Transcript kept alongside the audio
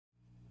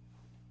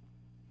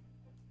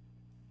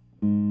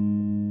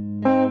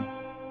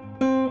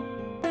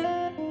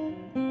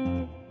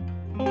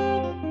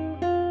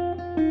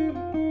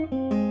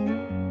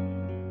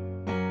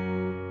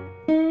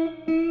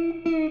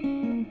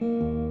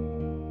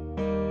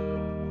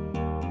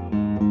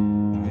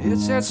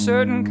It's that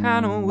certain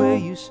kind of way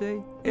you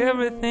say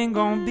everything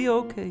gonna be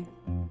okay.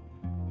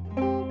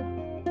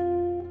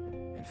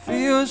 It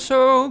feels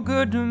so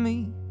good to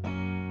me.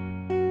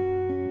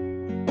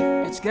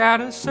 It's got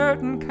a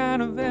certain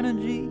kind of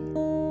energy,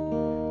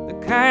 the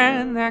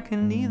kind that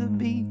can neither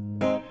be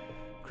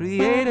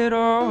created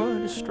or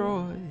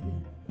destroyed,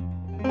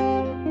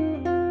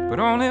 but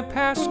only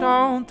passed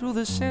on through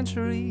the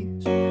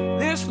centuries.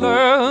 This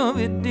love,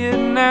 it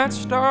did not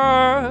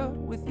start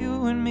with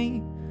you and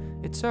me.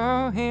 It's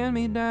all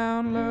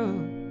hand-me-down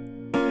love.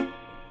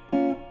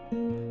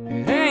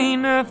 It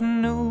ain't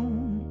nothing new.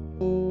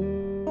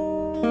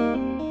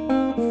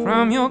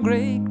 From your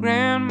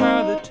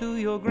great-grandmother to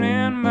your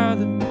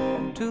grandmother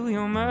to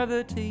your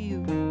mother to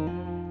you.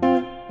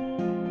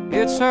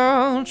 It's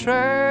all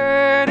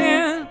tried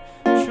and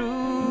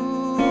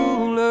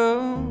true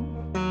love.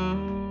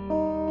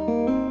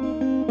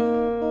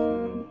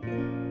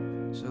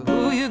 So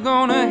who you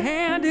gonna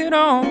hand it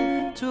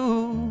on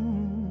to?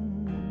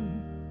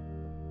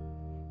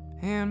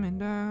 Hand me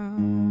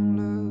down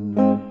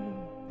love.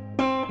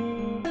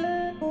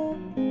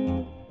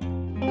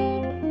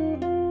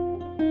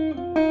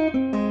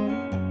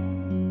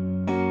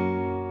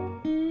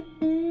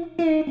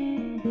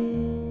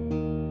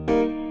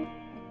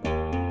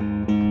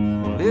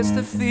 Well, it's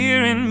the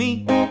fear in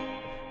me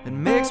that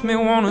makes me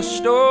wanna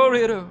store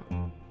it up.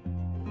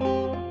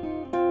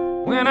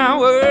 When I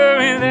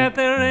worry that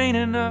there ain't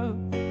enough,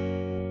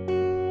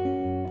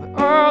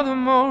 but all the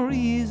more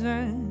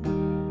reason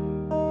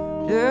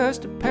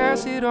just to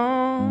pass it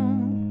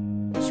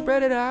on,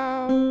 spread it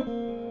out,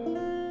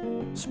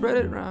 spread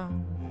it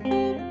round,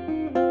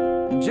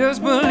 and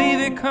just believe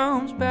it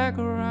comes back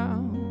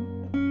around.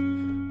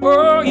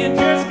 Oh, you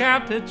just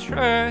got to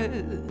trust.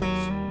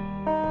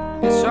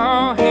 It's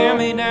all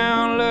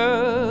hand-me-down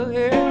love,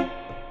 yeah.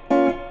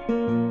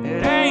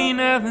 It ain't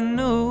nothing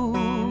new.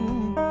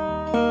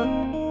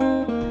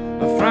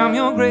 From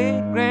your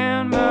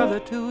great-grandmother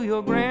to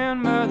your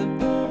grandmother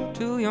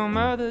to your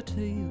mother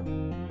to you.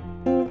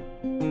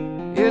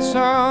 It's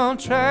all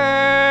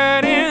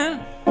tried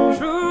and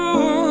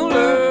true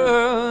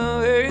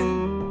love.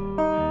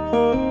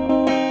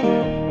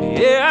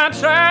 Yeah, I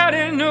tried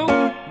and knew,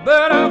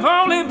 but I've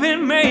only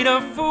been made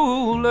a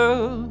fool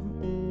of.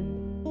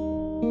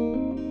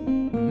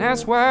 And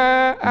that's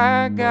why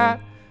I got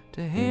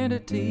to hand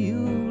it to you,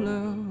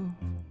 love.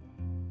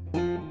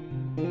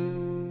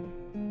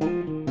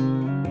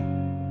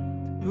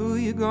 Who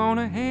you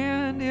gonna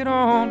hand it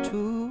on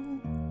to?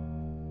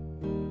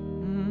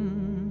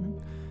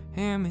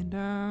 Hand me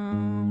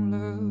down.